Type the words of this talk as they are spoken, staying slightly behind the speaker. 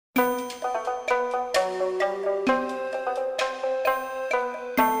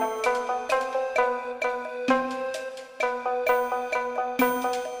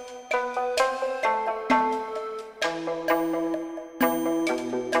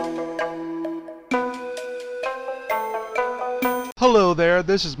Hello there,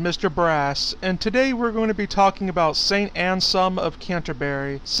 this is Mr. Brass, and today we're going to be talking about Saint Anselm of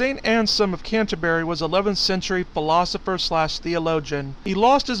Canterbury. Saint Anselm of Canterbury was 11th century philosopher/theologian. He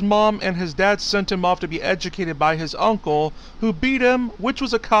lost his mom and his dad sent him off to be educated by his uncle, who beat him, which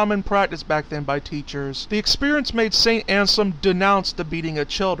was a common practice back then by teachers. The experience made Saint Anselm denounce the beating of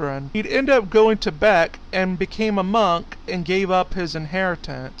children. He'd end up going to Bec and became a monk and gave up his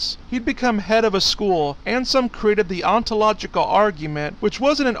inheritance. He'd become head of a school. Anselm created the ontological argument, which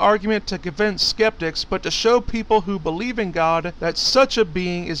wasn't an argument to convince skeptics, but to show people who believe in God that such a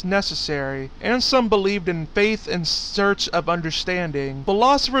being is necessary. Anselm believed in faith in search of understanding.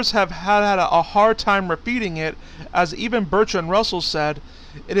 Philosophers have had a hard time refuting it, as even Bertrand Russell said,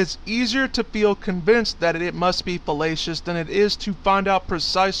 "It is easier to feel convinced that it must be fallacious than it is to find out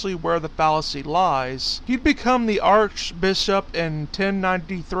precisely where the fallacy lies." He'd become the archbishop in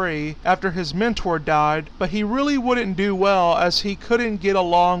 1093 after his mentor died, but he really wouldn't do well as he couldn't get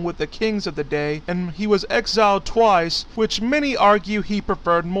along with the kings of the day, and he was exiled twice, which many argue he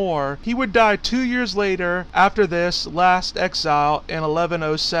preferred more. He would die 2 years later after this last exile in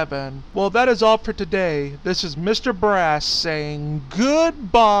 1107. Well, that is all for today. This is Mr. Brass saying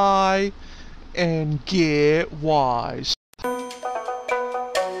goodbye and get wise.